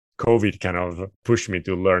COVID kind of pushed me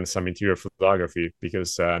to learn some interior photography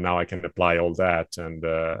because now I can apply all that and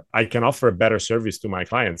I can offer a better service to my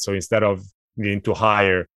clients. So instead of needing to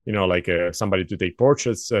hire, somebody to take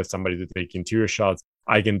portraits, somebody to take interior shots,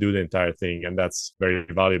 I can do the entire thing. And that's very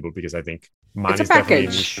valuable because I think money is definitely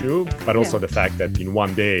an issue, but also the fact that in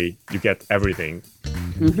one day you get everything.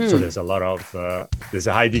 Mm-hmm. So there's there's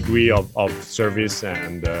a high degree of service,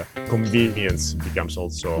 and convenience becomes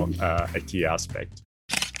also a key aspect.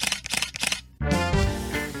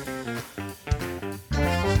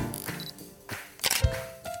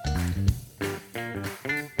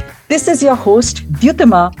 This is your host,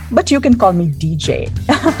 Dyutima, but you can call me DJ.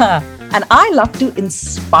 And I love to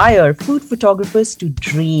inspire food photographers to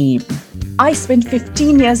dream. I spent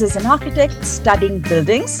 15 years as an architect studying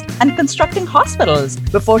buildings and constructing hospitals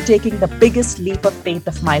before taking the biggest leap of faith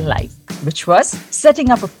of my life, which was setting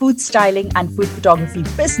up a food styling and food photography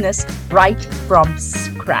business right from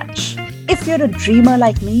scratch. If you're a dreamer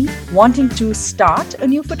like me, wanting to start a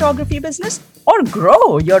new photography business or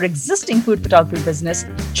grow your existing food photography business,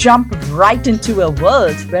 jump right into a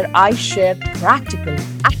world where I share practical,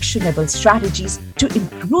 actionable strategies to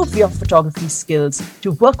improve your photography skills,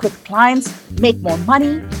 to work with clients, make more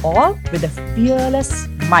money, all with a fearless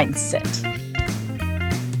mindset.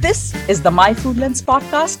 This is the My Food Lens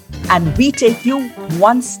podcast, and we take you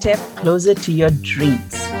one step closer to your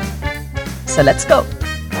dreams. So let's go.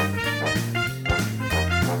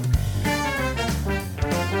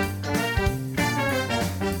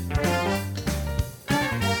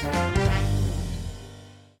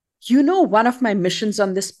 You know, one of my missions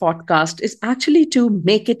on this podcast is actually to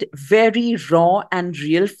make it very raw and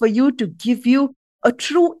real for you, to give you a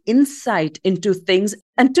true insight into things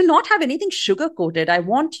and to not have anything sugar-coated. I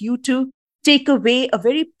want you to take away a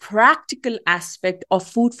very practical aspect of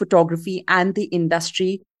food photography and the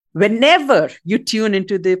industry whenever you tune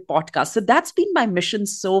into the podcast. So that's been my mission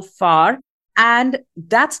so far. And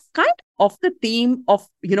that's kind of the theme of,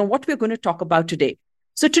 what we're going to talk about today.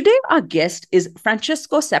 So today our guest is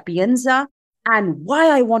Francesco Sapienza, and why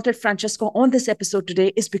I wanted Francesco on this episode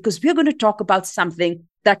today is because we're going to talk about something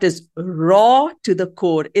that is raw to the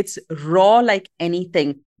core. It's raw like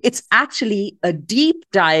anything. It's actually a deep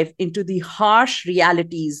dive into the harsh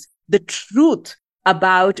realities, the truth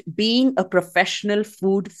about being a professional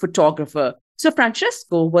food photographer. So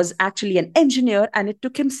Francesco was actually an engineer, and it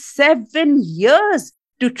took him 7 years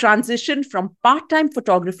to transition from part-time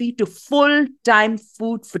photography to full-time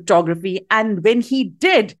food photography. And when he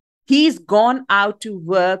did, he's gone out to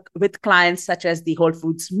work with clients such as the Whole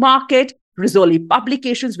Foods Market, Rizzoli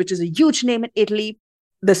Publications, which is a huge name in Italy,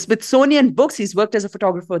 the Smithsonian Books. He's worked as a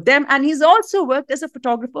photographer for them, and he's also worked as a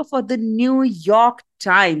photographer for the New York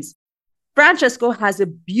Times. Francesco has a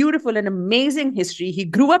beautiful and amazing history. He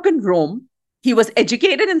grew up in Rome. He was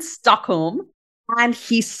educated in Stockholm, and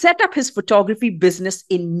he set up his photography business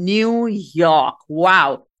in New York.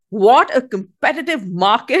 Wow. What a competitive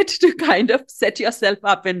market to kind of set yourself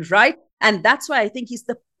up in, right? And that's why I think he's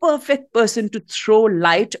the perfect person to throw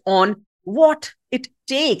light on what it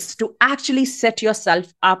takes to actually set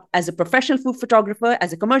yourself up as a professional food photographer,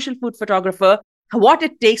 as a commercial food photographer, what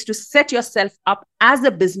it takes to set yourself up as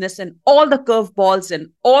a business, and all the curveballs and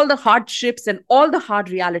all the hardships and all the hard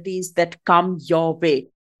realities that come your way.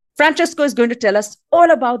 Francesco is going to tell us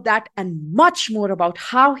all about that and much more about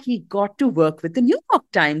how he got to work with the New York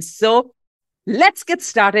Times. So let's get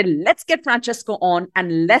started. Let's get Francesco on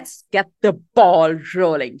and let's get the ball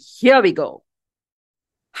rolling. Here we go.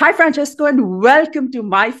 Hi, Francesco, and welcome to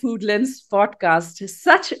My Food Lens podcast.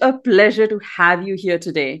 Such a pleasure to have you here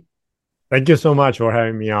today. Thank you so much for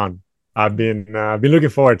having me on. I've been looking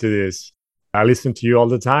forward to this. I listen to you all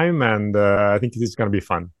the time, and I think this is going to be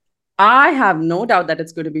fun. I have no doubt that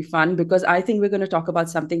it's going to be fun, because I think we're going to talk about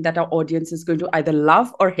something that our audience is going to either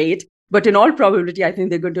love or hate. But in all probability, I think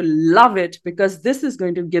they're going to love it, because this is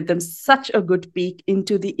going to give them such a good peek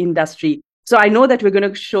into the industry. So I know that we're going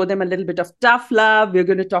to show them a little bit of tough love. We're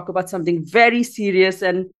going to talk about something very serious,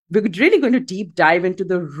 and we're really going to deep dive into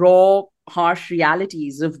the raw, harsh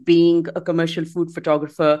realities of being a commercial food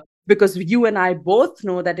photographer, because you and I both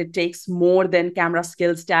know that it takes more than camera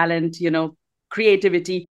skills, talent,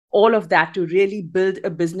 creativity, all of that to really build a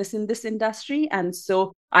business in this industry. And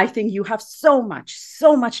so I think you have so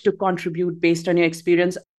much to contribute based on your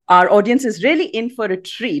experience. Our audience is really in for a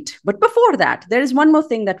treat. But before that, there is one more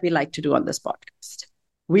thing that we like to do on this podcast.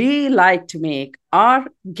 We like to make our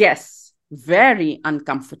guests very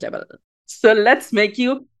uncomfortable. So let's make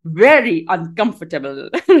you very uncomfortable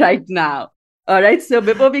right now. All right. So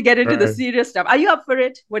before we get into the serious stuff, are you up for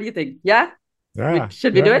it? What do you think? Yeah?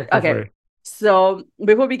 Should we do it? Okay. So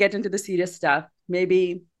before we get into the serious stuff,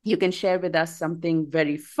 maybe you can share with us something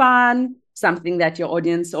very fun, something that your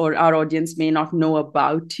audience or our audience may not know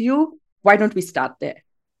about you. Why don't we start there?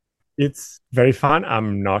 It's very fun.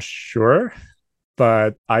 I'm not sure,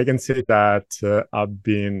 but I can say that I've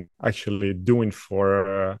been actually doing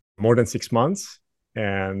for more than 6 months.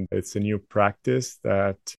 And it's a new practice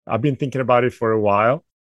that I've been thinking about it for a while.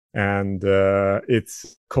 And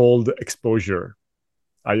it's called exposure.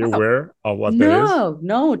 Are you Oh, aware of what that is?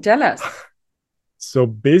 no, tell us. So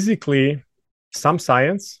basically, some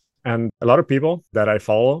science and a lot of people that I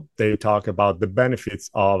follow, they talk about the benefits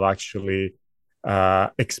of actually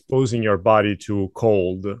exposing your body to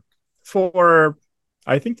cold for,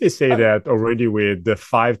 I think they say that already with the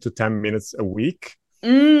 5 to 10 minutes a week,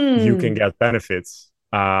 you can get benefits,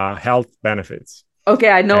 health benefits. Okay,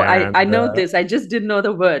 I know, And I know this. I just didn't know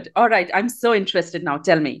the word. All right, I'm so interested now.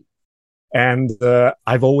 Tell me.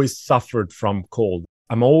 I've always suffered from cold.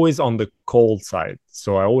 I'm always on the cold side.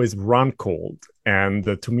 So I always run cold. And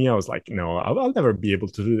to me, I was like, no, I'll never be able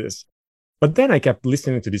to do this. But then I kept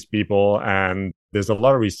listening to these people, and there's a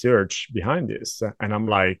lot of research behind this. And I'm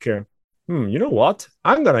like, you know what?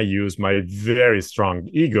 I'm going to use my very strong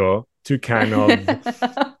ego to kind of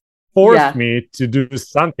force Yeah. me to do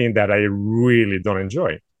something that I really don't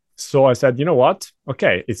enjoy. So I said, you know what?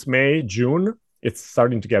 Okay, it's May, June. It's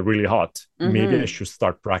starting to get really hot. Maybe I should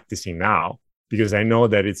start practicing now, because I know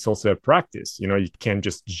that it's also a practice. You can't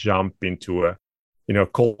just jump into a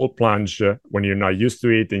cold plunge when you're not used to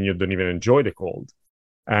it and you don't even enjoy the cold.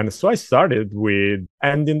 And so I started with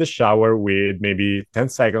ending the shower with maybe 10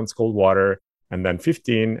 seconds cold water, and then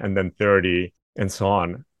 15, and then 30, and so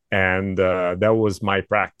on. And that was my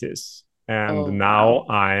practice. And now Wow.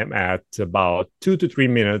 I'm at about 2 to 3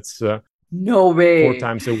 minutes No 4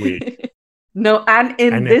 times a week. way. No, and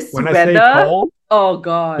in And this when I say weather, cold, oh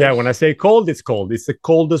yeah, when I gosh. say cold, it's cold. It's the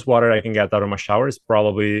coldest water I can get out of my shower. It's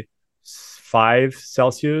probably 5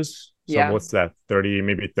 Celsius. So Yeah. what's that? 30,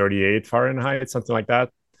 maybe 38 Fahrenheit, something like that.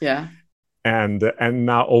 Yeah. And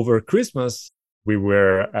now over Christmas, we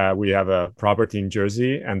have a property in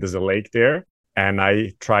Jersey, and there's a lake there. And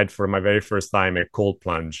I tried for my very first time a cold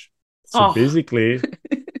plunge. So Oh, basically,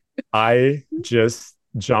 I just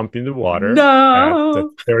jump in the water at the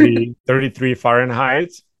no. 33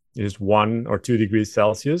 Fahrenheit, is 1 or 2 degrees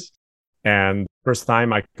Celsius. And first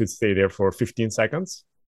time I could stay there for 15 seconds.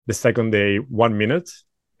 The second day, 1 minute.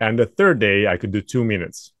 And the third day, I could do 2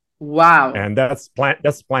 minutes. Wow. And that's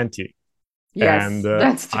plenty. And Yes,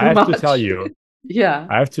 that's I too have to tell much. you,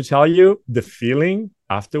 Yeah. the feeling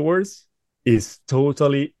afterwards is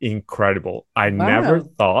totally incredible. I never Wow.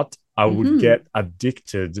 thought I would Hmm. get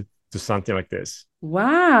addicted to something like this.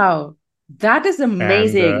 Wow. That is And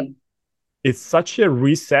amazing. it's such a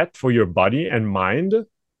reset for your body and mind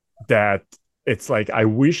that it's like, I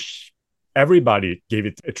wish everybody gave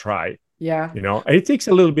it a try. Yeah. It takes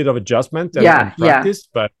a little bit of adjustment Yeah. and Yeah. practice,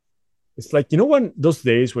 but it's like, when those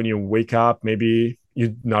days when you wake up, maybe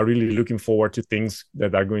you're not really looking forward to things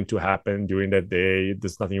that are going to happen during that day.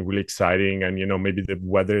 There's nothing really exciting. And, maybe the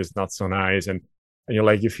weather is not so nice. And you're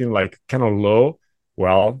like, you feel like kind of low.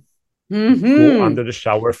 Well, go Hmm. under the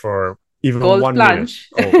shower for even Cold 1 minute, plunge.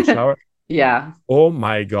 cold shower. Yeah. Oh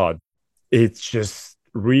my God. It just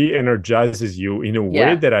re-energizes you in a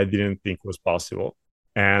way Yeah. that I didn't think was possible.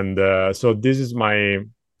 And so this is my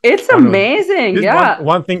It's one of amazing. this one Yeah.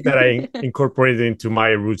 one thing that I incorporated into my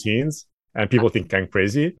routines, and people think I'm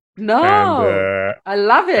crazy, and No, I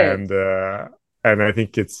love it. and and I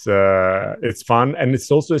think it's fun, and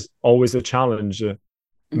it's also always a challenge,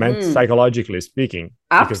 meant Hmm. psychologically speaking,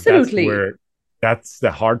 because Absolutely. that's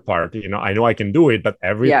the hard part. I know I can do it, but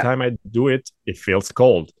every Yeah. time I do it, it feels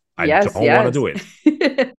cold. I Yes, don't want to yes. do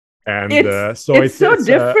it, and it's so it's it's so it's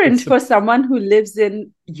different it's for someone who lives in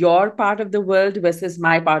your part of the world versus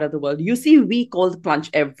my part of the world. You see, we cold plunge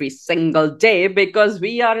every single day because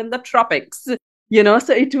we are in the tropics,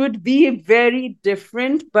 so it would be very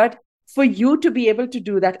different. But for you to be able to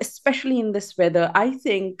do that, especially in this weather, I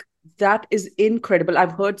think that is incredible.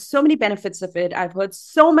 I've heard so many benefits of it. I've heard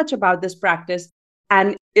so much about this practice,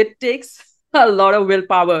 and it takes a lot of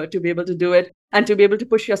willpower to be able to do it and to be able to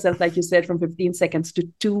push yourself, like you said, from 15 seconds to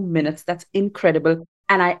 2 minutes. That's incredible.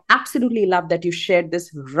 And I absolutely love that you shared this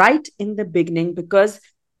right in the beginning, because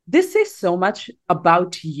this is so much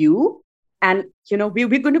about you. And,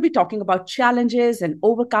 we're going to be talking about challenges and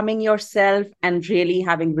overcoming yourself and really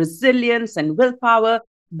having resilience and willpower.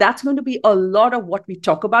 That's going to be a lot of what we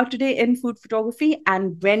talk about today in food photography.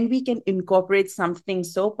 And when we can incorporate something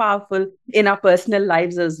so powerful in our personal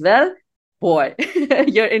lives as well, boy,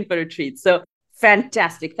 you're in for a treat. So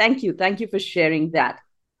fantastic. Thank you. Thank you for sharing that.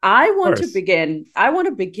 I of want to course. begin. I want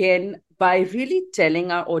to begin by really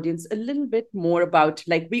telling our audience a little bit more about,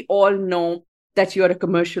 like, we all know that you're a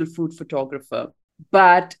commercial food photographer,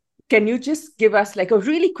 but can you just give us like a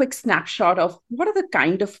really quick snapshot of what are the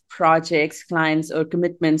kind of projects, clients, or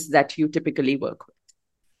commitments that you typically work with?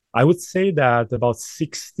 I would say that about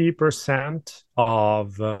 60%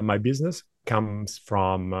 of my business comes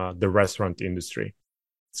from the restaurant industry.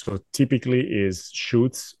 So typically is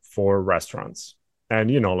shoots for restaurants. And,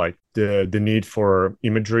 like the need for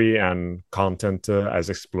imagery and content has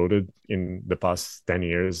exploded in the past 10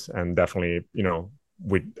 years and definitely,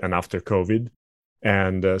 with and after COVID.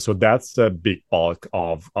 And so that's a big bulk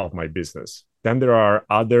of my business. Then there are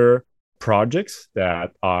other projects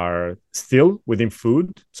that are still within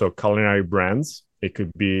food. So culinary brands, it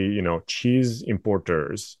could be, cheese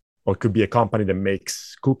importers, or it could be a company that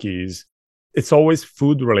makes cookies. It's always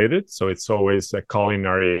food related. So it's always a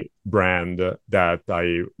culinary brand that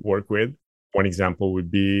I work with. One example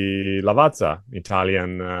would be Lavazza,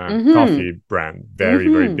 Italian coffee brand, very,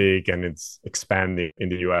 very big, and it's expanding in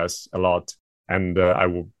the US a lot. And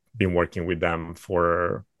I've been working with them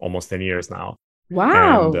for almost 10 years now.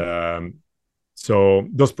 Wow. And so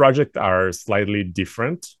those projects are slightly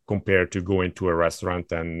different compared to going to a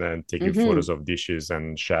restaurant and taking photos of dishes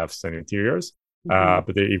and chefs and interiors. But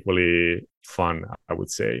they're equally fun, I would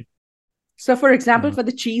say. So, for example, for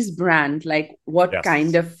the cheese brand, like what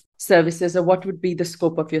kind of services, or what would be the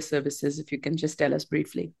scope of your services, if you can just tell us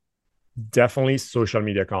briefly? Definitely social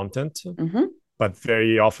media content. But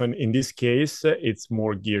very often in this case, it's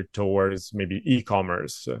more geared towards maybe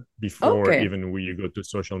e-commerce before even we go to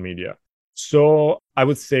social media. So I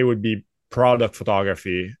would say it would be product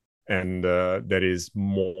photography, and that is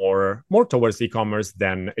more towards e-commerce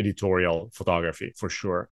than editorial photography, for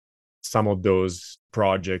sure. Some of those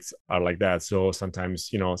projects are like that. So sometimes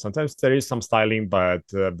there is some styling, but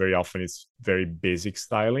very often it's very basic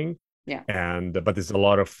styling. Yeah. But there's a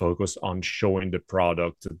lot of focus on showing the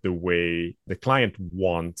product the way the client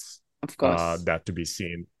wants, of course, that to be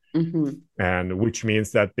seen. And which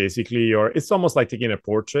means that basically it's almost like taking a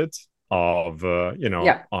portrait of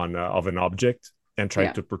of an object and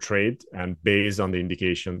trying to portray it, and based on the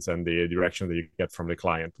indications and the direction that you get from the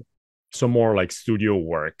client. So more like studio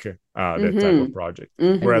work, that type of project.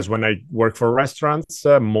 Whereas when I work for restaurants,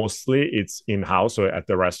 mostly it's in-house or at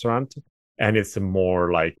the restaurant. And it's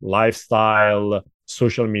more like lifestyle,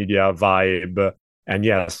 social media vibe. And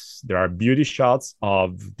yes, there are beauty shots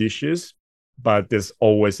of dishes, but there's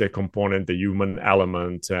always a component, the human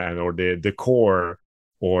element, or the decor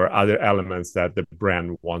or other elements that the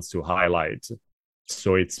brand wants to highlight.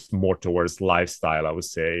 So it's more towards lifestyle, I would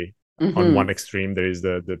say. On one extreme, there is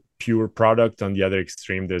the pure product. On the other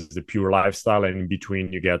extreme, there's the pure lifestyle. And in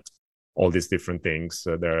between, you get all these different things.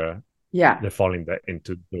 They fall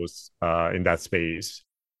into those in that space.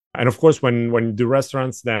 And of course, when you do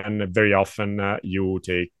restaurants, then very often you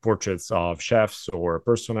take portraits of chefs or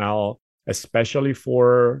personnel, especially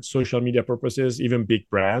for social media purposes. Even big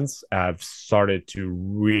brands have started to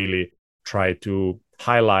really try to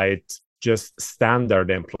highlight just standard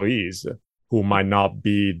employees who might not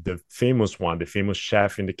be the famous one, the famous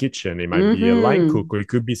chef in the kitchen. It might be a line cook, or it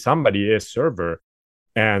could be somebody, a server.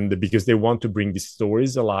 And because they want to bring these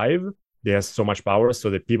stories alive, they have so much power so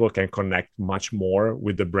that people can connect much more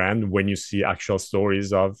with the brand when you see actual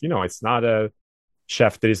stories of, it's not a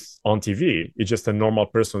chef that is on TV. It's just a normal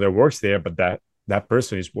person that works there, but that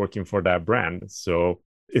person is working for that brand. So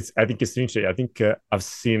I think it's interesting. I think I've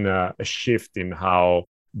seen a shift in how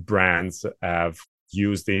brands have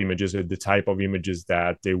used the images, or the type of images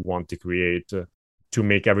that they want to create to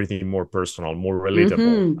make everything more personal, more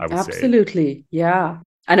relatable, I would say. Absolutely. Yeah.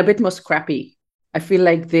 And a bit more scrappy. I feel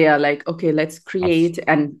like they are like, okay, let's create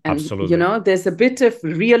and there's a bit of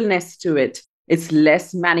realness to it. It's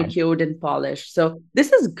less manicured and polished. So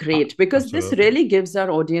this is great because this really gives our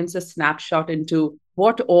audience a snapshot into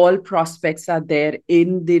what all prospects are there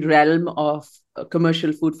in the realm of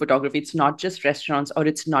commercial food photography. It's not just restaurants, or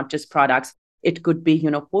it's not just products. It could be,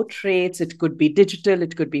 portraits, it could be digital,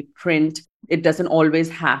 it could be print. It doesn't always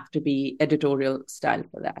have to be editorial style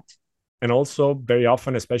for that. And also very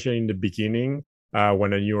often, especially in the beginning,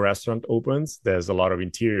 when a new restaurant opens, there's a lot of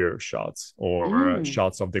interior shots or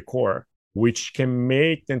shots of decor, which can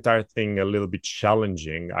make the entire thing a little bit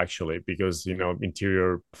challenging, actually, because,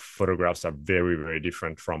 interior photographs are very, very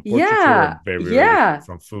different from portraiture, very different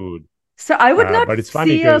from food. So I would not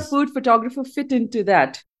see a food photographer fit into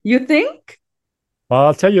that. You think? Well,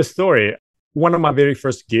 I'll tell you a story. One of my very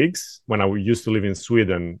first gigs when I used to live in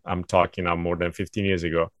Sweden, I'm talking now more than 15 years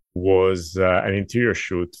ago, was an interior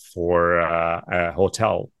shoot for a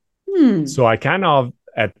hotel. So I kind of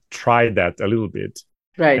had tried that a little bit.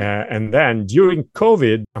 Right. And then during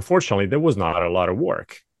COVID, unfortunately, there was not a lot of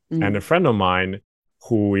work. And a friend of mine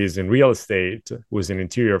who is in real estate, who is an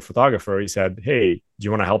interior photographer, he said, "Hey, do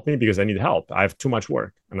you want to help me? Because I need help. I have too much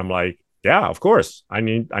work." And I'm like, "Yeah, of course. I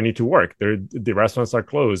need to work. The restaurants are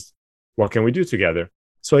closed. What can we do together?"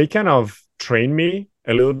 So he kind of trained me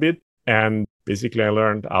a little bit. And basically, I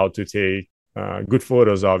learned how to take good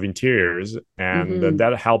photos of interiors. And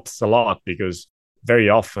that helps a lot because very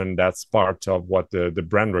often that's part of what the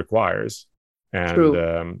brand requires.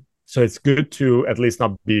 And so it's good to at least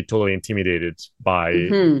not be totally intimidated by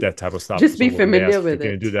that type of stuff. Just so be familiar with can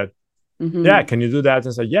it. you do that? Yeah, can you do that?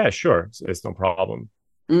 And say, yeah, sure. It's no problem.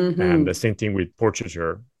 And the same thing with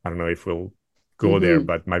portraiture. I don't know if we'll go there,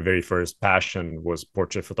 but my very first passion was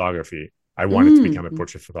portrait photography. I wanted to become a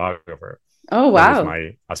portrait photographer. Oh, wow. That was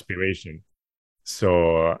my aspiration.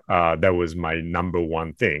 So that was my number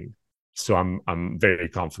one thing. So I'm very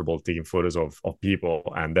comfortable taking photos of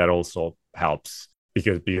people, and that also helps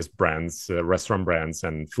because brands, restaurant brands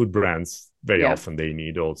and food brands, very often they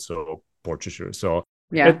need also portraiture. So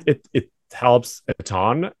it helps a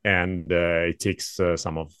ton, and it takes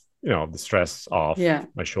some of the stress off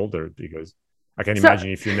my shoulder, because I can imagine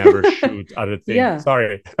if you never shoot other things.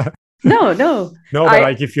 Sorry. No, but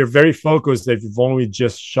like if you're very focused, if you've only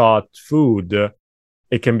just shot food,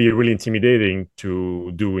 it can be really intimidating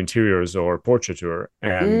to do interiors or portraiture.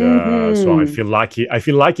 And so I feel lucky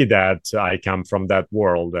that I come from that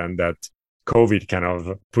world, and that COVID kind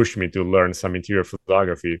of pushed me to learn some interior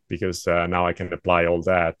photography, because now I can apply all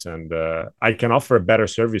that, and I can offer a better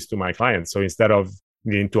service to my clients. So instead of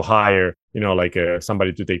needing to hire,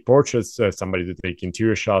 somebody to take portraits, somebody to take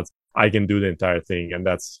interior shots, I can do the entire thing. And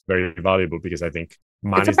that's very valuable, because I think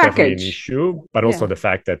money is definitely an issue, but also the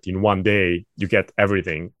fact that in one day you get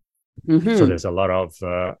everything. So there's a lot of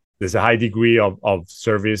there's a high degree of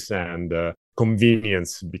service, and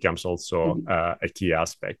convenience becomes also a key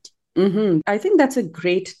aspect. I think that's a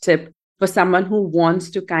great tip for someone who wants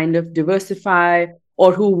to kind of diversify,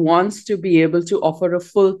 or who wants to be able to offer a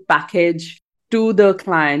full package to the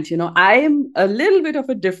client. I am a little bit of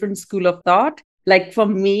a different school of thought. Like for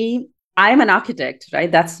me, I'm an architect,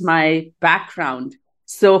 right? That's my background.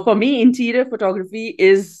 So for me, interior photography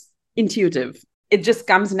is intuitive. It just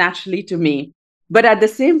comes naturally to me. But at the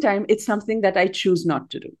same time, it's something that I choose not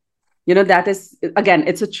to do. That is, again,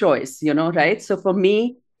 it's a choice, right? So for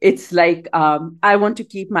me, it's like I want to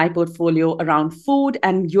keep my portfolio around food.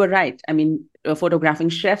 And you're right. I mean, photographing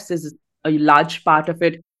chefs is a large part of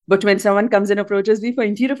it. But when someone comes and approaches me for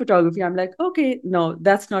interior photography, I'm like, okay, no,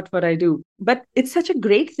 that's not what I do. But it's such a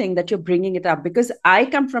great thing that you're bringing it up, because I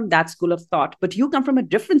come from that school of thought, but you come from a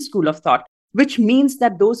different school of thought, which means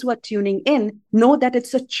that those who are tuning in know that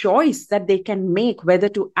it's a choice that they can make whether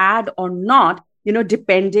to add or not,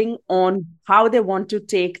 depending on how they want to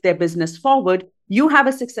take their business forward. You have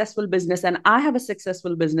a successful business and I have a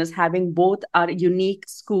successful business, having both our unique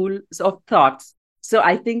schools of thoughts. So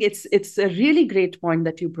I think it's a really great point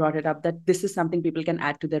that you brought it up, that this is something people can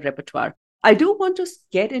add to their repertoire. I do want to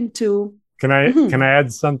get into... Can I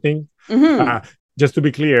add something? Just to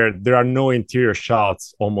be clear, there are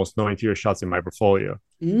almost no interior shots in my portfolio,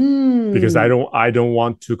 because I don't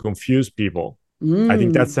want to confuse people. I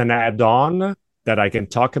think that's an add-on that I can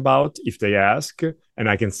talk about if they ask, and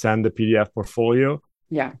I can send the PDF portfolio.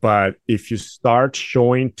 Yeah. But if you start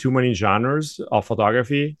showing too many genres of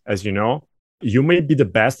photography, as you know, you may be the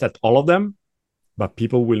best at all of them, but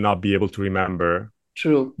people will not be able to remember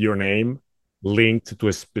your name linked to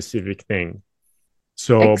a specific thing.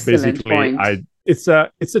 So excellent basically, point. It's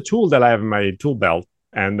a tool that I have in my tool belt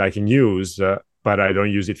and I can use, but I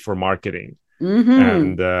don't use it for marketing.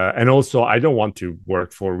 And also, I don't want to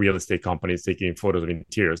work for real estate companies taking photos of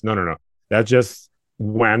interiors. No. That's just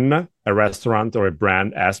when a restaurant or a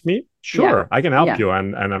brand asks me, sure, I can help you,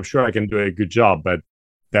 and I'm sure I can do a good job, but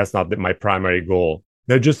that's not my primary goal.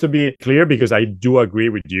 Now, just to be clear, because I do agree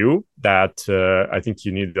with you that I think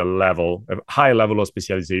you need a high level of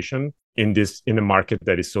specialization in a market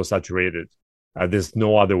that is so saturated. There's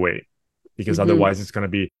no other way, because otherwise it's going to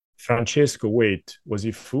be, Francesco, wait, was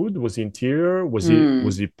he food? Was he interior? Was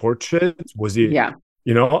he portrait? Was he,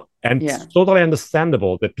 and it's totally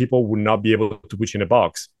understandable that people would not be able to put you in a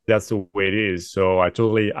box. That's the way it is. So I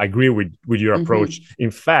totally agree with your approach.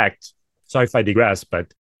 In fact, sorry if I digress,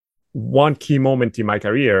 but one key moment in my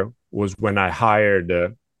career was when I hired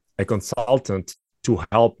a consultant to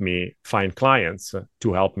help me find clients,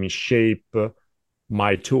 to help me shape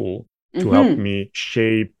my tool, to help me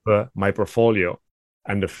shape my portfolio.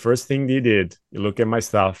 And the first thing he did, he looked at my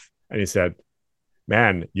stuff and he said,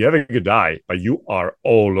 man, you have a good eye, but you are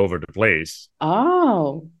all over the place.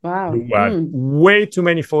 Oh, wow. You have way too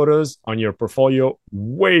many photos on your portfolio,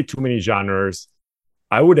 way too many genres.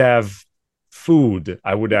 I would have food,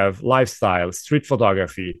 I would have lifestyle, street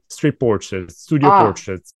photography, street portraits, studio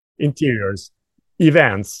portraits, interiors,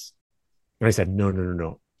 events. And I said, no,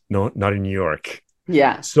 not in New York.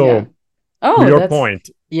 Yeah. So to your point,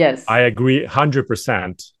 yes, I agree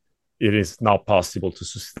 100%. It is not possible to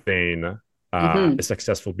sustain a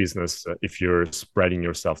successful business if you're spreading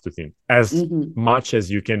yourself too thin. As much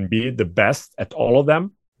as you can be the best at all of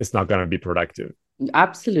them, it's not going to be productive.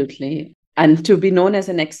 Absolutely. And to be known as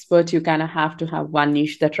an expert, you kind of have to have one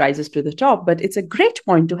niche that rises to the top. But it's a great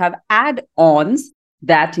point to have add-ons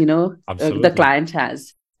that, the client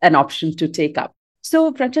has an option to take up.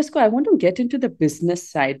 So, Francesco, I want to get into the business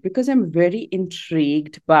side because I'm very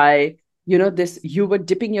intrigued by, this, you were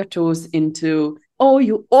dipping your toes into,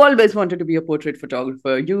 you always wanted to be a portrait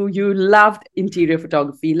photographer. You loved interior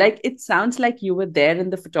photography. Like, it sounds like you were there in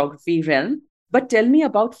the photography realm. But tell me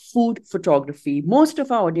about food photography. Most of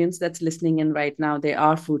our audience that's listening in right now, they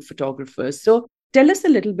are food photographers. So tell us a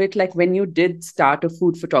little bit, like when you did start a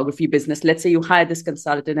food photography business, let's say you hired this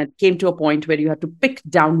consultant and it came to a point where you had to pick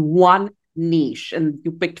down one niche and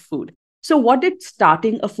you picked food. So what did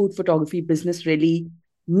starting a food photography business really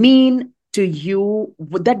mean to you?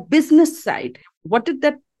 That business side, what did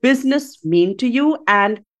that business mean to you?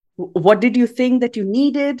 And what did you think that you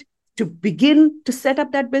needed to begin to set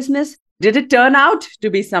up that business? Did it turn out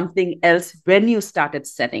to be something else when you started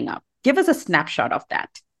setting up? Give us a snapshot of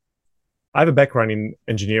that. I have a background in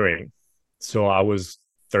engineering. So I was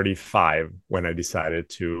 35 when I decided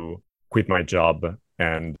to quit my job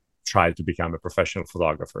and try to become a professional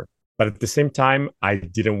photographer. But at the same time, I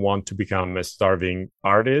didn't want to become a starving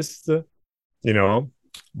artist,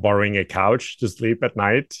 borrowing a couch to sleep at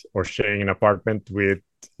night or sharing an apartment with,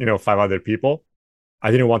 5 other people.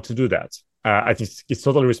 I didn't want to do that. I think it's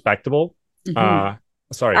totally respectable.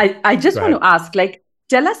 Sorry. I just want to ask,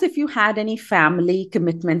 tell us if you had any family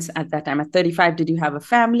commitments at that time. At 35, did you have a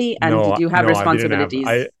family and did you have responsibilities?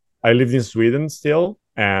 I lived in Sweden still,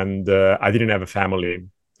 and I didn't have a family.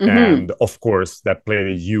 And of course, that played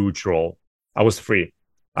a huge role. I was free.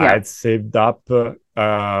 Yeah. I had saved up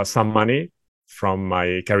some money from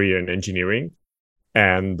my career in engineering.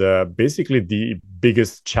 And basically, the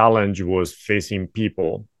biggest challenge was facing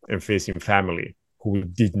people and facing family who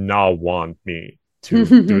did not want me to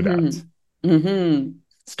do that.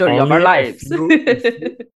 Story of our lives.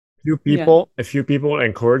 a few people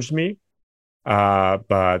encouraged me,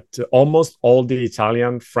 but almost all the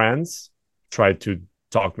Italian friends tried to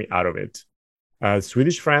talk me out of it.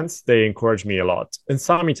 Swedish friends, they encouraged me a lot. And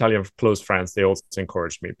some Italian close friends, they also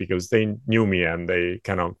encouraged me because they knew me and they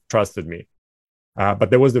kind of trusted me. But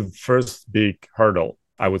that was the first big hurdle,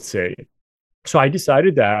 I would say. So I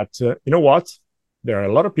decided that, you know what? There are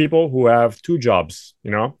a lot of people who have 2 jobs,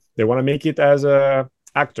 They want to make it as an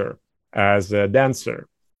actor, as a dancer,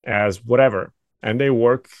 as whatever. And they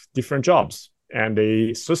work different jobs. And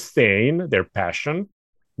they sustain their passion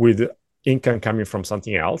with income coming from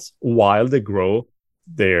something else while they grow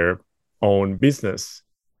their own business.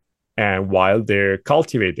 And while they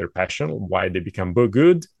cultivate their passion, while they become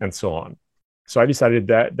good, and so on. So I decided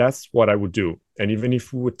that that's what I would do. And even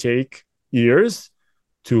if it would take years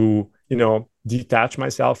to, detach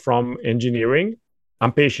myself from engineering,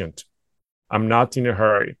 I'm patient. I'm not in a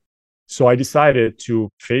hurry. So I decided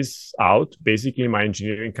to phase out basically my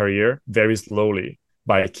engineering career very slowly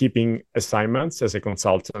by keeping assignments as a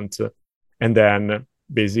consultant and then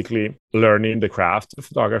basically learning the craft of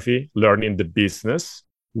photography, learning the business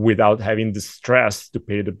without having the stress to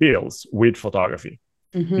pay the bills with photography.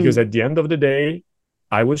 Because at the end of the day,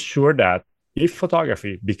 I was sure that if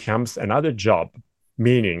photography becomes another job,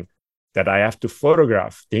 meaning that I have to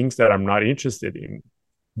photograph things that I'm not interested in,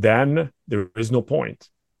 then there is no point.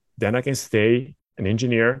 Then I can stay an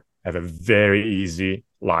engineer, have a very easy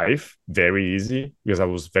life, very easy, because I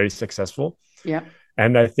was very successful. Yeah.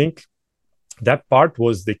 And I think that part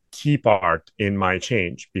was the key part in my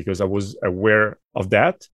change because I was aware of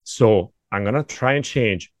that. So I'm going to try and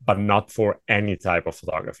change, but not for any type of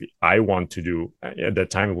photography. I want to do, at that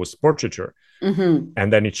time, it was portraiture.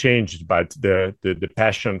 And then it changed, but the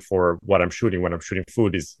passion for what I'm shooting when I'm shooting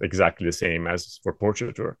food is exactly the same as for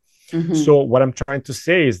portraiture. So what I'm trying to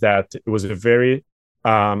say is that it was a very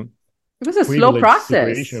it was a slow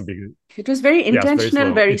process. It was very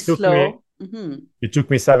intentional, very slow. It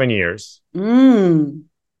took me 7 years.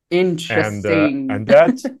 Interesting. And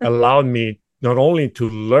that allowed me not only to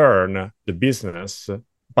learn the business,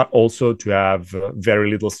 but also to have very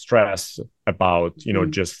little stress about,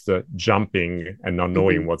 just jumping and not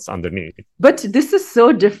knowing what's underneath. But this is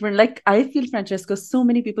so different. Like, I feel, Francesco, so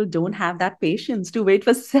many people don't have that patience to wait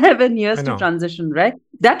for 7 years to transition, right?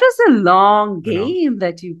 That was a long game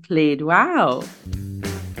that you played. Wow.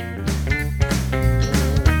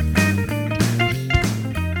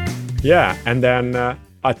 Yeah. And then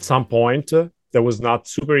at some point, that was not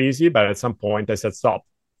super easy, but at some point I said, stop.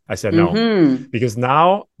 I said, no, because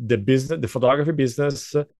now the photography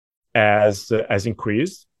business has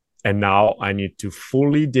increased. And now I need to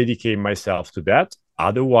fully dedicate myself to that.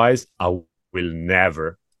 Otherwise, I will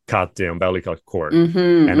never cut the umbilical cord.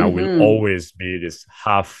 And I will always be this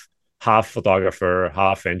half photographer,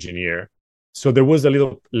 half engineer. So there was a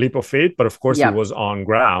little leap of faith, but of course it was on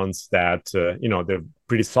grounds that, they're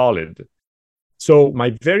pretty solid. So my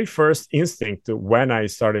very first instinct when I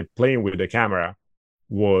started playing with the camera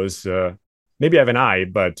was maybe I have an eye,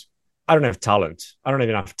 but I don't have talent. I don't have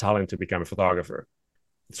enough talent to become a photographer.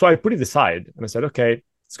 So I put it aside and I said, okay,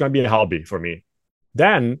 it's going to be a hobby for me.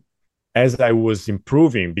 Then as I was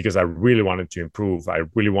improving, because I really wanted to improve, I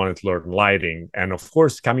really wanted to learn lighting. And of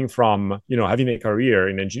course, coming from, having a career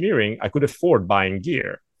in engineering, I could afford buying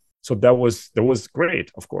gear. So that was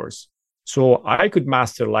great, of course. So I could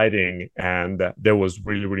master lighting, and that was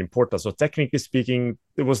really, really important. So technically speaking,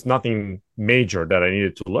 there was nothing major that I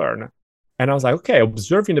needed to learn. And I was like, okay,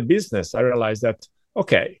 observing the business, I realized that,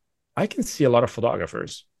 okay, I can see a lot of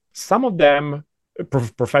photographers, some of them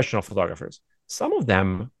professional photographers, some of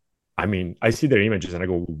them, I see their images and I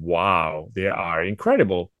go, wow, they are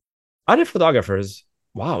incredible. Other photographers,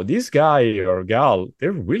 wow, this guy or gal,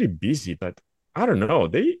 they're really busy, but I don't know,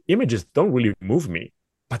 the images don't really move me,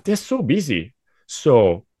 but they're so busy.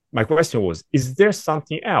 So my question was, is there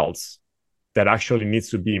something else that actually needs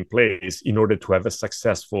to be in place in order to have a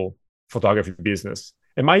successful photography business?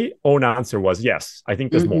 And my own answer was, yes, I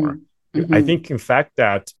think there's more. I think, in fact,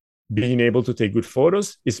 that being able to take good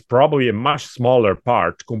photos is probably a much smaller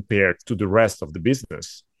part compared to the rest of the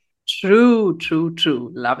business. True.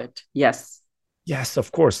 Love it. Yes. Yes,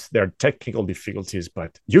 of course, there are technical difficulties,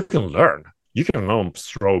 but you can learn. You can learn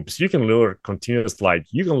strobes. You can learn continuous light.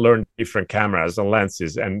 You can learn different cameras and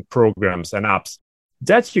lenses and programs and apps.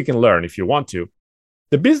 That you can learn if you want to.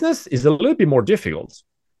 The business is a little bit more difficult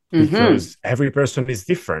because every person is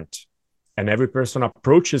different. And every person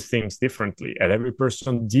approaches things differently. And every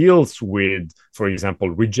person deals with, for example,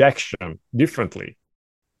 rejection differently.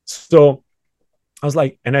 So I was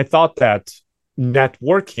like, and I thought that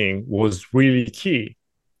networking was really key.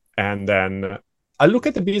 And then I look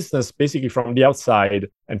at the business basically from the outside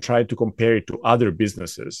and try to compare it to other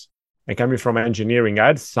businesses. And coming from engineering, I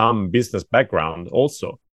had some business background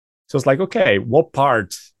also. So it's like, okay, what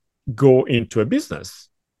parts go into a business?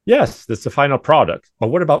 Yes, that's the final product. But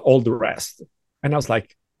what about all the rest? And I was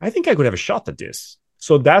like, I think I could have a shot at this.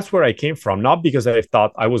 So that's where I came from. Not because I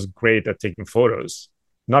thought I was great at taking photos.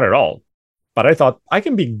 Not at all. But I thought I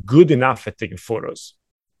can be good enough at taking photos.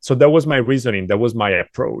 So that was my reasoning. That was my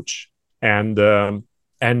approach. And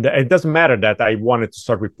it doesn't matter that I wanted to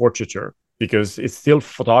start with portraiture because it's still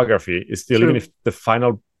photography. It's still, even if the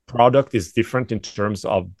final product is different in terms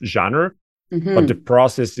of genre, but the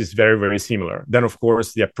process is very, very similar. Then, of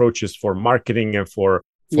course, the approaches for marketing and for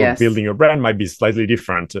building your brand might be slightly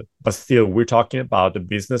different. But still, we're talking about a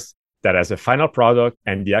business that has a final product,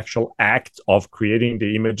 and the actual act of creating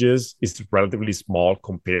the images is relatively small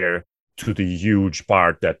compared to the huge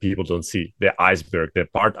part that people don't see, the iceberg, the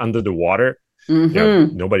part under the water.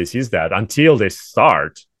 Nobody sees that until they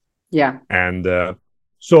start. And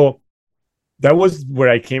so that was where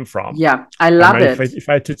I came from. Yeah, I love it. If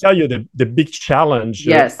I had to tell you the big challenge,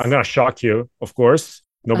 I'm going to shock you, of course.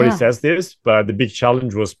 Nobody says this, but the big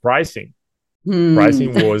challenge was pricing.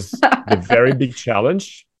 Pricing was the very big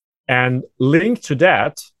challenge. And linked to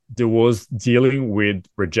that, there was dealing with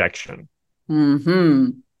rejection.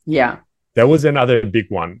 Yeah. That was another big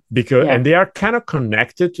one. And they are kind of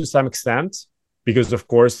connected to some extent, because, of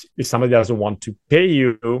course, if somebody doesn't want to pay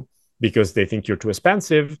you because they think you're too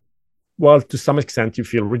expensive, well, to some extent, you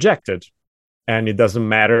feel rejected. And it doesn't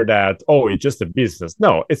matter that, it's just a business.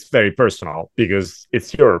 No, it's very personal because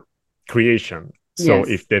it's your creation. So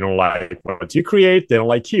if they don't like what you create, they don't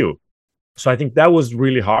like you. So I think that was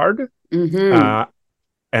really hard.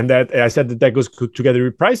 And that I said that goes together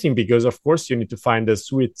with pricing because, of course, you need to find a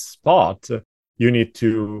sweet spot. You need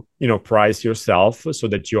to, price yourself so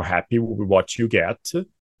that you're happy with what you get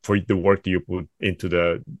for the work that you put into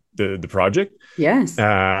the project. Yes.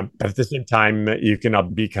 But at the same time, you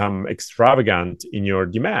cannot become extravagant in your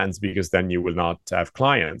demands because then you will not have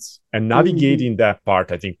clients. And navigating that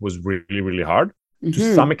part, I think, was really, really hard. to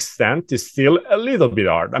some Mm-hmm. extent is still a little bit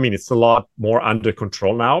hard. I mean, it's a lot more under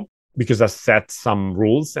control now because I set some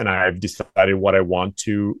rules and I've decided what I want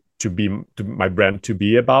to be to my brand to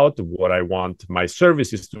be about, what I want my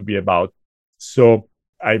services to be about. So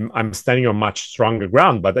I'm standing on much stronger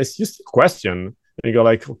ground, but it's just a question. And you go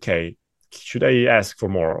like, okay, should I ask for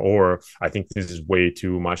more? Or I think this is way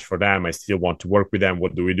too much for them. I still want to work with them.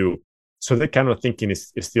 What do we do? So that kind of thinking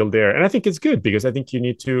is still there. And I think it's good because I think you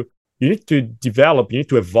need to develop, you need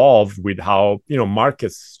to evolve with how,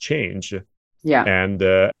 markets change. Yeah. And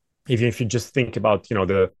even if you just think about,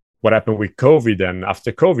 what happened with COVID, and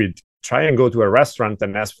after COVID, try and go to a restaurant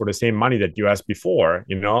and ask for the same money that you asked before,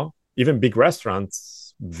 even big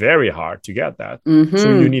restaurants, very hard to get that. So you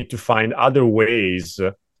Mm-hmm. need to find other ways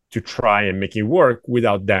to try and make it work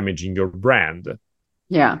without damaging your brand.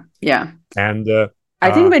 Yeah. Yeah. And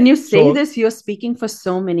I think when you say so, this, you're speaking for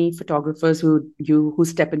so many photographers who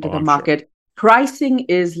step into oh, the I'm sure. market. Pricing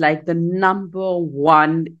is like the number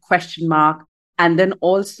one question mark. And then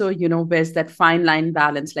also, where's that fine line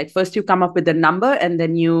balance? Like first you come up with a number and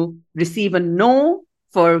then you receive a no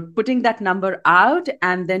for putting that number out,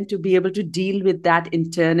 and then to be able to deal with that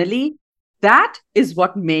internally. That is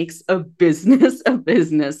what makes a business a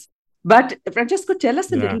business. But Francesco, tell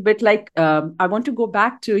us a Yeah. little bit like, I want to go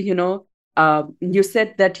back to, you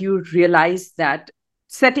said that you realized that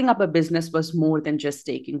setting up a business was more than just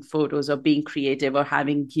taking photos or being creative or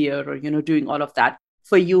having gear or doing all of that.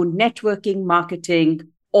 For you, networking, marketing,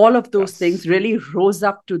 all of those things Yes. really rose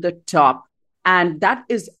up to the top. And that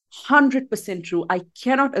is 100% true. I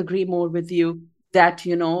cannot agree more with you that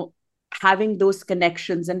having those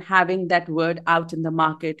connections and having that word out in the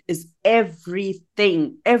market is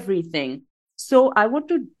everything. So I want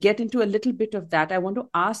to get into a little bit of that. I want to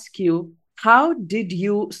ask you, how did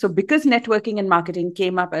you, so because networking and marketing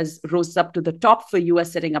came up as rose up to the top for you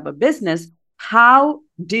as setting up a business, how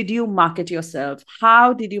did you market yourself?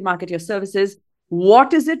 How did you market your services?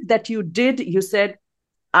 What is it that you did? You said,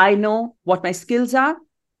 I know what my skills are,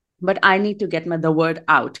 but I need to get the word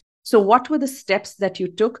out. So what were the steps that you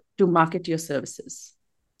took to market your services?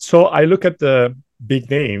 So I look at the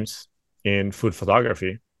big names in food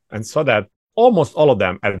photography and saw that almost all of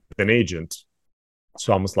them had an agent.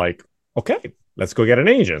 So I was like, okay, let's go get an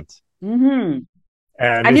agent. Mm-hmm.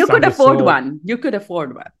 And And it you could sounded afford so, one. You could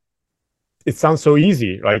afford one. it sounds so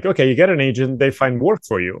easy. Like, okay, you get an agent, they find work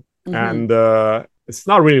for you. Mm-hmm. And it's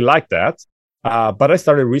not really like that. But I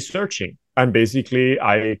started researching. And basically,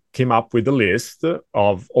 I came up with a list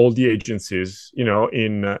of all the agencies,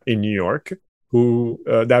 in New York who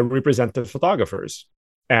that represented photographers,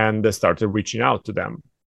 and started reaching out to them.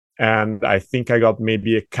 And I think I got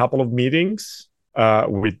maybe a couple of meetings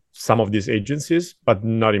with some of these agencies, but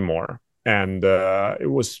not anymore. And it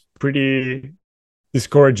was pretty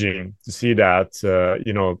discouraging to see that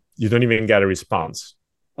you don't even get a response.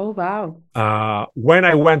 Oh, wow. When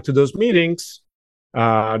I went to those meetings,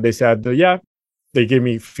 they said, yeah, they gave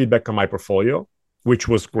me feedback on my portfolio, which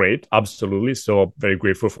was great, absolutely. So very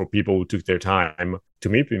grateful for people who took their time to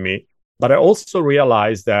meet with me. But I also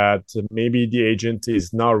realized that maybe the agent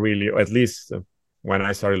is not really, or at least when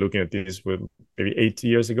I started looking at this with maybe 8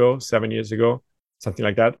 years ago, 7 years ago, something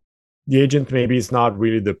like that, the agent maybe is not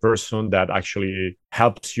really the person that actually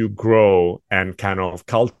helps you grow and kind of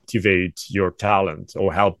cultivate your talent,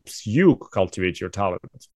 or helps you cultivate your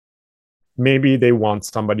talent. Maybe they want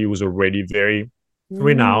somebody who's already very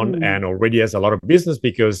renowned Mm. and already has a lot of business,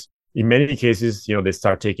 because in many cases, they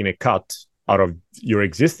start taking a cut out of your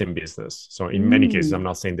existing business. So in many cases, I'm Mm.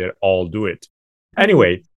 not saying they all do it. Mm.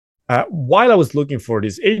 Anyway, while I was looking for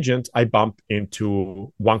this agent, I bumped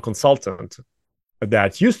into one consultant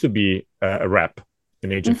that used to be a rep,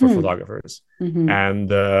 an agent for Mm-hmm. photographers. Mm-hmm.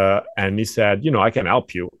 And he said, I can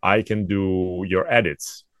help you. I can do your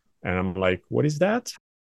edits. And I'm like, what is that?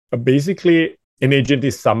 Basically, an agent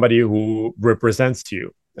is somebody who represents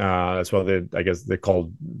you. That's what I guess they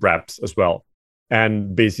call reps as well.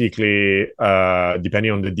 And basically,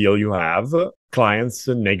 depending on the deal you have, clients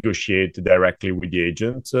negotiate directly with the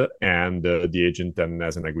agent, and the agent then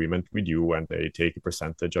has an agreement with you, and they take a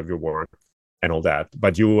percentage of your work and all that.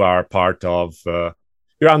 But you are part of,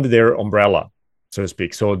 you're under their umbrella, so to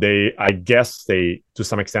speak. So I guess they, to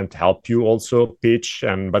some extent, help you also pitch,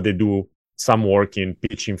 but they do some work in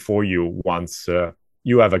pitching for you once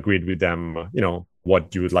you have agreed with them,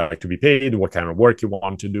 what you would like to be paid, what kind of work you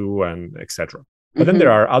want to do, and etc. But then there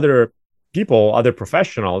Mm-hmm. are other people, other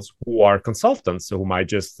professionals who are consultants, who might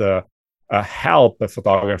just help a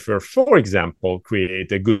photographer, for example,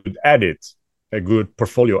 create a good edit, a good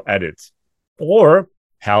portfolio edit. Or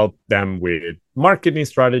help them with marketing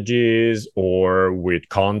strategies or with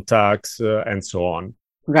contacts and so on.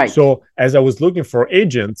 Right. So as I was looking for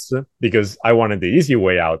agents, because I wanted the easy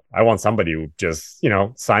way out, I want somebody who just,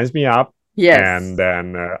 signs me up. Yes. And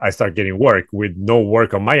then I start getting work with no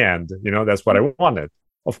work on my end. That's what I wanted.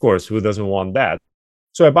 Of course, who doesn't want that?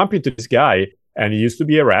 So I bumped into this guy, and he used to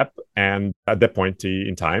be a rep. And at that point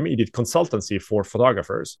in time, he did consultancy for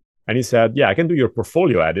photographers. And he said, yeah, I can do your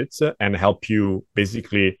portfolio edits and help you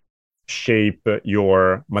basically shape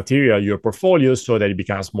your material, your portfolio, so that it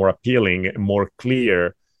becomes more appealing and more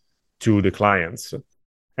clear to the clients.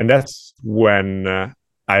 And that's when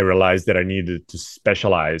I realized that I needed to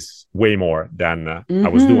specialize way more than I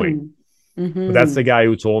was doing. But that's the guy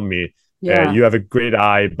who told me, you have a great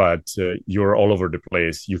eye, but you're all over the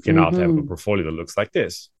place. You cannot have a portfolio that looks like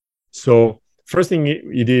this. So first thing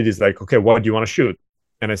he did is like, okay, what do you want to shoot?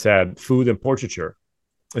 And I said, food and portraiture.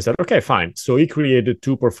 I said, okay, fine. So he created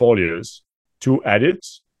 2 portfolios, 2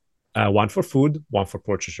 edits, one for food, one for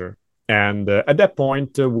portraiture. And at that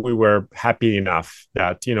point, we were happy enough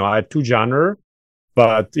that, I had 2 genres,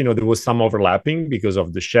 but, there was some overlapping because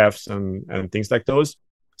of the chefs and things like those.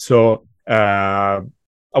 So I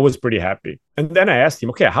was pretty happy. And then I asked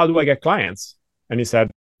him, okay, how do I get clients? And he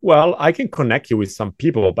said, well, I can connect you with some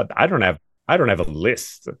people, but I don't have a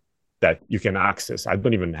list that you can access. I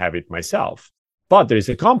don't even have it myself. But there is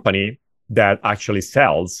a company that actually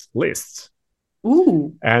sells lists.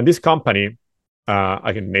 Ooh. And this company,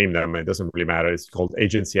 I can name them. It doesn't really matter. It's called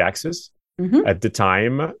Agency Access. At the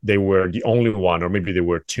time, they were the only one, or maybe they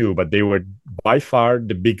were 2, but they were by far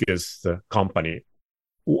the biggest company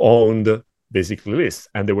who owned basically lists.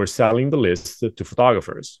 And they were selling the lists to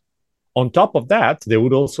photographers. On top of that, they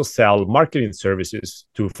would also sell marketing services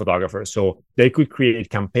to photographers. So they could create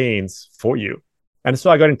campaigns for you. And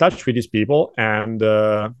so I got in touch with these people, and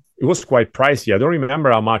it was quite pricey. I don't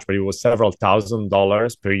remember how much, but it was several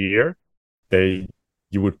 $1,000s per year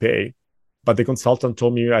you would pay. But the consultant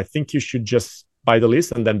told me, I think you should just buy the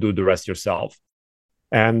list and then do the rest yourself.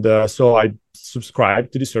 And so I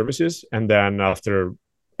subscribed to the services. And then after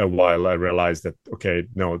a while, I realized that, okay,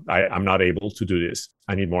 no, I'm not able to do this.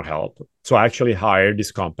 I need more help. So I actually hired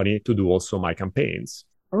this company to do also my campaigns.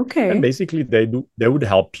 Okay. And basically they would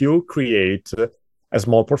help you create a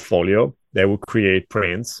small portfolio. They would create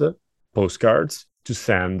prints, postcards to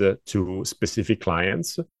send to specific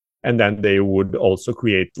clients. And then they would also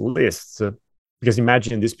create lists. Because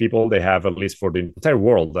imagine these people, they have a list for the entire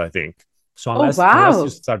world, I think. So unless you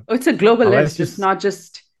start... it's a global list. It's not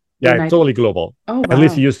just... Yeah, totally global. Oh, wow. At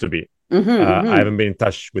least it used to be. I haven't been in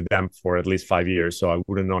touch with them for at least 5 years, so I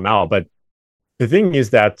wouldn't know now. But the thing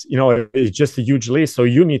is that, it's just a huge list. So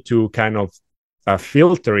you need to kind of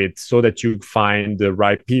filter it so that you find the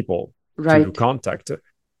right people to contact.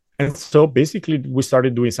 And so basically we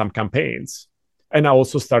started doing some campaigns. And I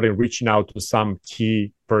also started reaching out to some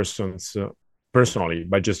key persons personally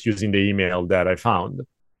by just using the email that I found.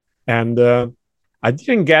 And I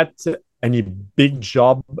didn't get any big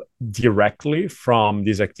job directly from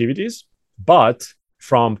these activities, but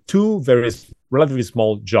from 2 relatively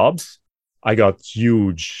small jobs, I got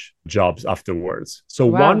huge jobs afterwards. So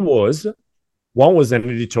one was an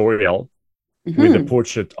editorial with a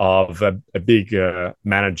portrait of a big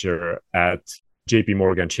manager at JP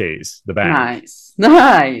Morgan Chase, the bank.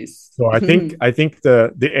 Nice. So I think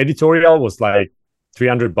the editorial was like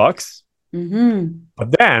 $300.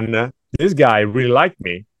 But then this guy really liked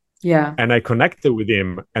me. Yeah. And I connected with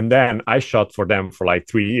him, and then I shot for them for like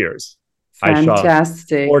 3 years.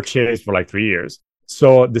 Fantastic. I shot for Chase for like 3 years.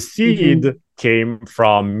 So the seed came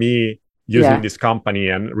from me using this company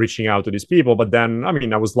and reaching out to these people. But then,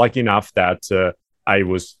 I was lucky enough that I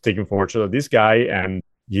was taking portrait of this guy, and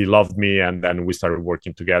he loved me, and then we started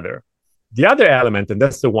working together. The other element, and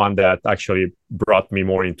that's the one that actually brought me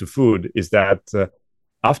more into food, is that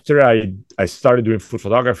after I started doing food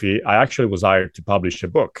photography, I actually was hired to publish a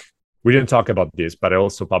book. We didn't talk about this, but I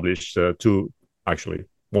also published 2, actually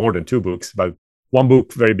more than 2 books, but one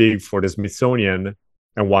book very big for the Smithsonian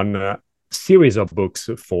and one series of books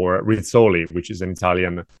for Rizzoli, which is an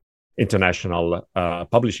Italian international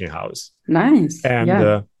publishing house. Nice.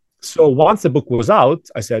 And so once the book was out,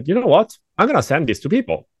 I said, you know what? I'm going to send this to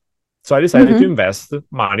people. So I decided to invest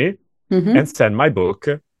money and send my book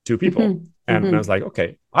to people. And I was like,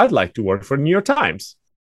 okay, I'd like to work for New York Times.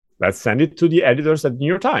 Let's send it to the editors at New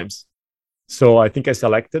York Times. So I think I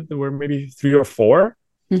selected, there were maybe 3 or 4,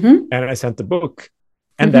 and I sent the book.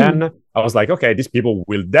 And then I was like, okay, these people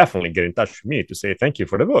will definitely get in touch with me to say thank you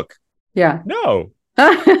for the book. Yeah. No,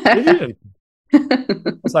 they didn't.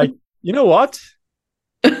 I was like, you know what?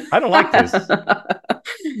 I don't like this.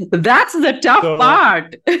 That's the tough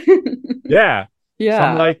part. Yeah. So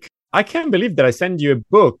I'm Yeah. like, I can't believe that I send you a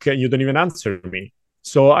book and you don't even answer me.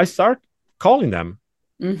 So I start calling them.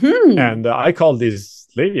 Hmm. And I called this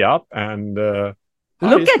lady up and, hi,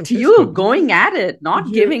 Look it's at Francesco. you going at it, Did not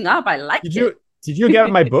you giving up. I like did it. you did you get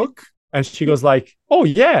my book? And she goes like, oh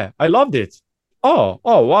yeah, I loved it. Oh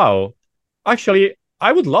wow. Actually,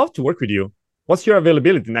 I would love to work with you. What's your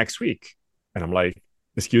availability next week? And I'm like,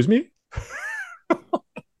 excuse me?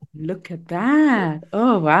 Look at that.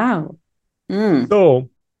 Oh, wow. Mm. So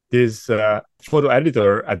this photo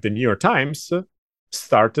editor at the New York Times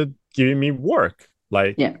started giving me work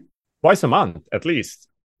like Yeah. twice a month at least.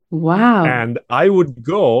 Wow. And I would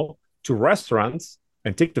go to restaurants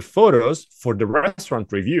and take the photos for the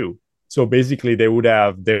restaurant review. So basically, they would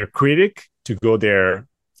have their critic to go there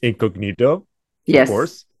incognito, of Yes.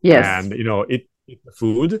 course, Yes. and eat the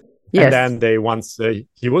food. And Yes. then they once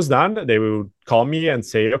he was done, they would call me and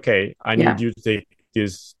say, "Okay, I need Yeah. you to take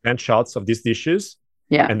these 10 shots of these dishes,"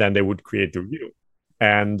 Yeah. and then they would create the review.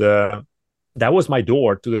 And that was my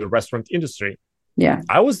door to the restaurant industry. Yeah.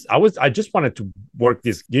 I just wanted to work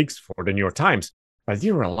these gigs for the New York Times. I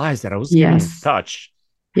didn't realize that I was getting in Yes. touch,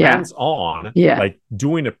 Yeah. hands on, Yeah. like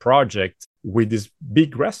doing a project with these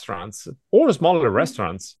big restaurants or smaller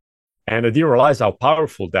restaurants. And I didn't realize how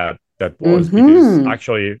powerful that was because Mm-hmm.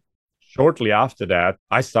 actually shortly after that,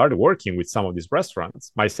 I started working with some of these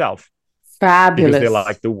restaurants myself because Fabulous. they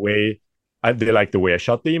like the way I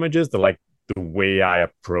shot the images. They like the way I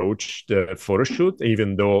approached the photo shoot,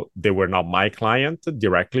 even though they were not my client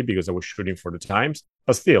directly because I was shooting for the Times.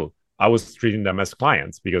 But still, I was treating them as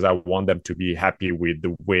clients because I want them to be happy with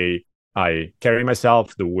the way I carry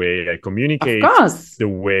myself, the way I Of communicate, course. the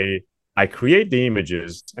way I create the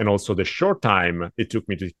images, and also the short time it took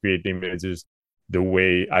me to create the images, the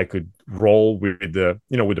way I could roll with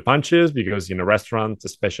the punches, because in a restaurant,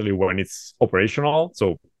 especially when it's operational,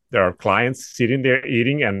 so there are clients sitting there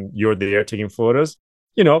eating and you're there taking photos,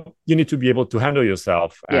 you need to be able to handle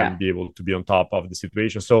yourself Yeah. and be able to be on top of the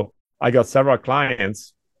situation. So I got several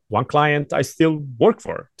clients. One client I still work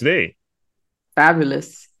for today,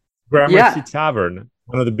 Fabulous. Gramercy Yeah. Tavern,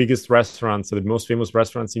 one of the biggest restaurants, the most famous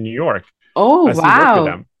restaurants in New York. Oh, I still work with wow.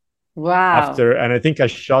 them Wow. and I think I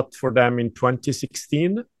shot for them in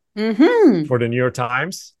 2016 Mm-hmm. for the New York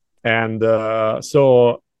Times. And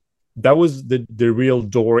so that was the real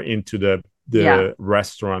door into Yeah. the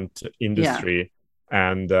restaurant Yeah. industry,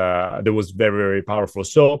 and that was very, very powerful.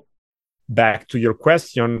 So back to your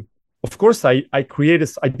question, of course, I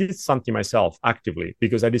did something myself actively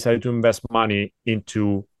because I decided to invest money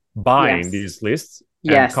into buying Yes. these lists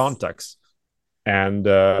and Yes. contacts. And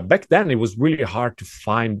back then, it was really hard to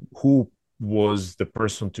find who was the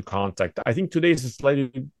person to contact. I think today is slightly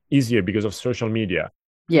easier because of social media.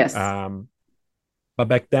 Yes. Um, but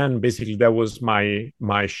back then, basically, that was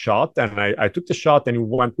my shot, and I took the shot, and it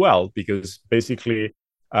went well because basically,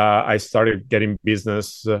 I started getting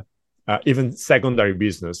business, even secondary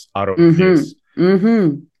business, out of Mm-hmm. this. Mm-hmm.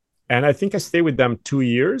 And I think I stayed with them 2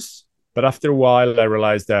 years, but after a while, I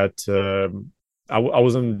realized that I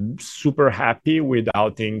wasn't super happy with how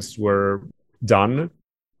things were done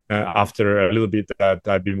after a little bit that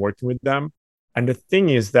I've been working with them. And the thing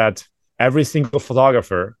is that every single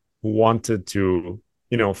photographer who wanted to,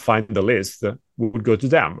 find the list would go to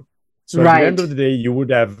them. So at the end Right. of the day, you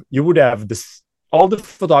would have this. All the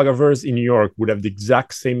photographers in New York would have the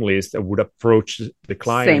exact same list and would approach the Same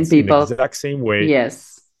clients in the people. exact same way. Yes.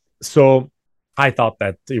 So I thought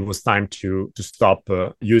that it was time to stop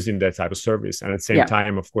using that type of service. And at the same Yeah.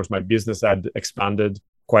 time, of course, my business had expanded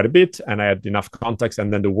quite a bit and I had enough contacts.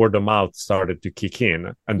 And then the word of mouth started to kick in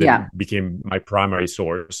and Yeah. that became my primary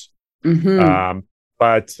source. Mm-hmm.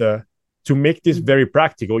 But to make this very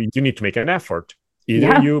practical, you need to make an effort. Either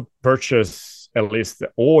Yeah. you purchase a list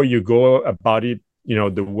or you go about it,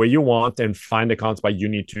 the way you want and find accounts, but you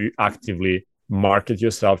need to actively market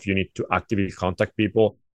yourself. You need to actively contact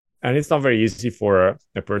people. And it's not very easy for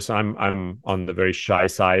a person. I'm on the very shy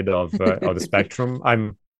side of the spectrum.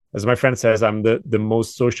 As my friend says, I'm the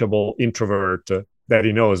most sociable introvert that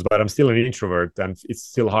he knows, but I'm still an introvert, and it's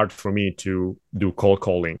still hard for me to do cold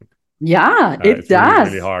calling. Yeah, it It's really,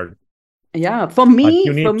 really does. hard. Yeah. For But me,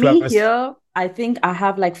 you for need to me have here, I think I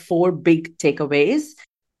have like four big takeaways.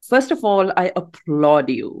 First of all, I applaud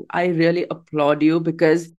you. I really applaud you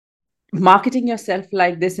because marketing yourself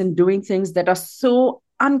like this and doing things that are so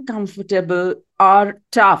uncomfortable are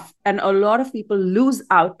tough. And a lot of people lose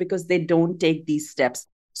out because they don't take these steps.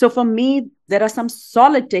 So for me, there are some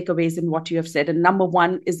solid takeaways in what you have said. And number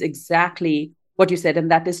one is exactly what you said, and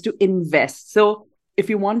that is to invest. So If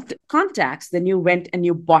you want contacts, then you went and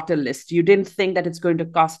you bought a list. You didn't think that it's going to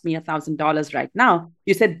cost me $1,000 right now.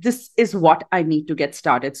 You said, this is what I need to get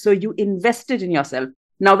started. So you invested in yourself.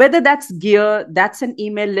 Now, whether that's gear, that's an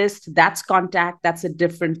email list, that's contact, that's a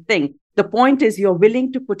different thing. The point is you're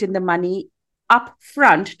willing to put in the money up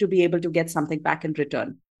front to be able to get something back in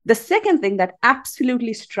return. The second thing that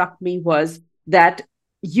absolutely struck me was that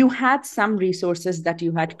you had some resources that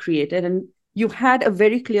you had created and you had a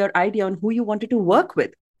very clear idea on who you wanted to work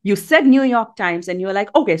with. You said New York Times and you're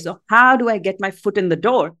like, okay, so how do I get my foot in the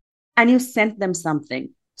door? And you sent them something.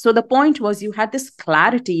 So the point was you had this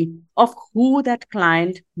clarity of who that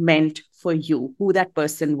client meant for you, who that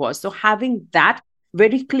person was. So having that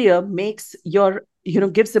very clear makes your,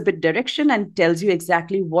 gives a bit direction and tells you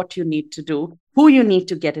exactly what you need to do, who you need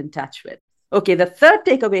to get in touch with. Okay, the third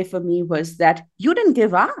takeaway for me was that you didn't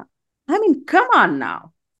give up. I mean, come on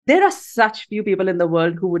now. There are such few people in the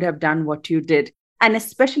world who would have done what you did. And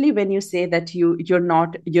especially when you say that you're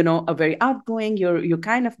not, a very outgoing, you're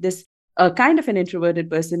kind of this, kind of an introverted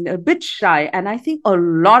person, a bit shy. And I think a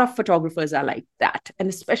lot of photographers are like that. And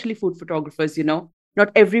especially food photographers,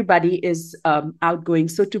 not everybody is outgoing.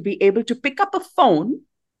 So to be able to pick up a phone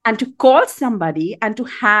and to call somebody and to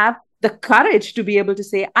have the courage to be able to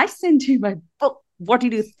say, I sent you my book. What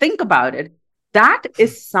did you think about it? That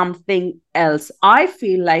is something else. I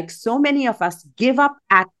feel like so many of us give up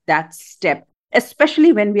at that step,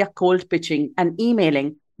 especially when we are cold pitching and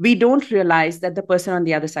emailing. We don't realize that the person on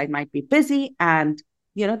the other side might be busy and,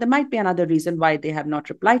 there might be another reason why they have not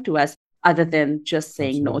replied to us other than just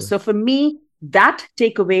saying no. So for me, that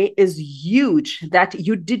takeaway is huge, that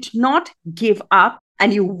you did not give up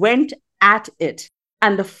and you went at it.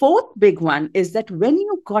 And the fourth big one is that when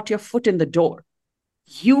you got your foot in the door,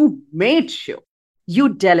 you made sure you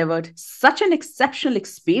delivered such an exceptional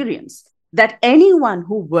experience that anyone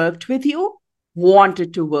who worked with you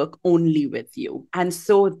wanted to work only with you. And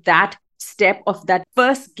so that step of that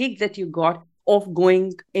first gig that you got of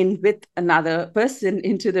going in with another person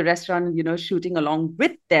into the restaurant, shooting along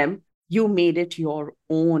with them, you made it your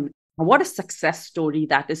own. What a success story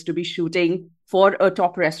that is, to be shooting for a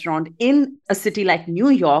top restaurant in a city like New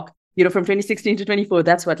York, from 2016 to 24,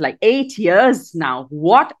 that's what, like 8 years now.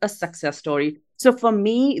 What a success story. So for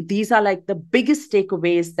me, these are like the biggest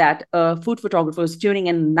takeaways that food photographers tuning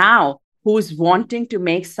in now, who's wanting to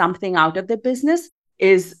make something out of their business,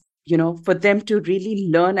 is, for them to really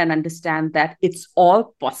learn and understand that it's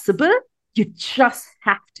all possible. You just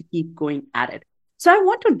have to keep going at it. So I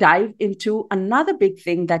want to dive into another big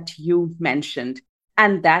thing that you mentioned,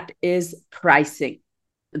 and that is pricing.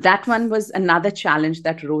 That one was another challenge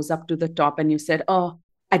that rose up to the top. And you said, oh,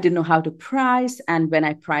 I didn't know how to price. And when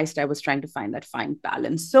I priced, I was trying to find that fine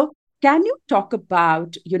balance. So can you talk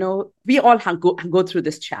about, we all go through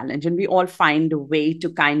this challenge and we all find a way to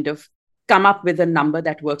kind of come up with a number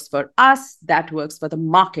that works for us, that works for the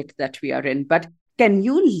market that we are in. But can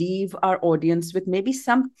you leave our audience with maybe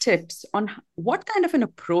some tips on what kind of an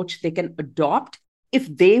approach they can adopt if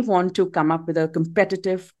they want to come up with a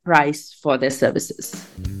competitive price for their services?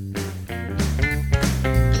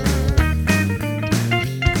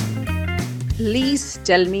 Please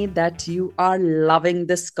tell me that you are loving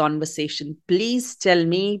this conversation. Please tell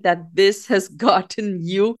me that this has gotten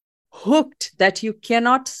you hooked, that you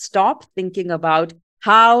cannot stop thinking about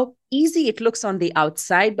how easy it looks on the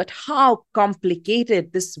outside, but how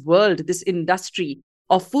complicated this world, this industry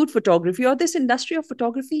of food photography or this industry of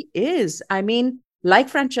photography is. I mean, like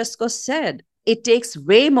Francesco said, it takes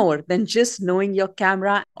way more than just knowing your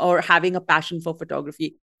camera or having a passion for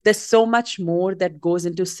photography. There's so much more that goes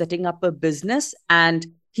into setting up a business. And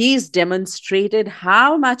he's demonstrated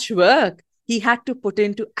how much work he had to put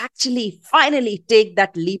in to actually finally take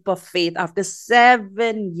that leap of faith after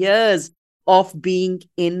 7 years of being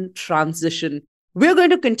in transition. We're going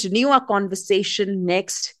to continue our conversation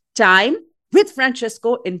next time with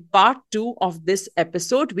Francesco in part 2 of this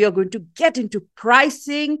episode. We are going to get into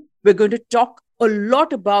pricing. We're going to talk a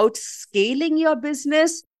lot about scaling your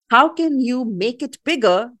business. How can you make it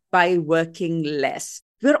bigger by working less?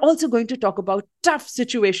 We're also going to talk about tough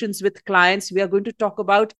situations with clients. We are going to talk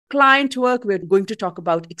about client work. We're going to talk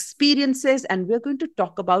about experiences, and we're going to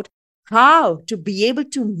talk about how to be able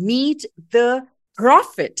to meet the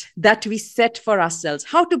profit that we set for ourselves,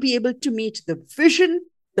 how to be able to meet the vision,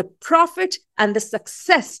 the profit, and the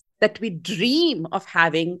success that we dream of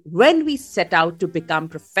having when we set out to become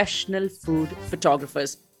professional food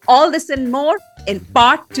photographers. All this and more in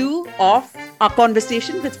part 2 of our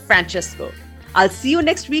conversation with Francesco. I'll see you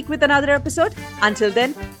next week with another episode. Until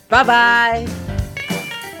then, bye-bye.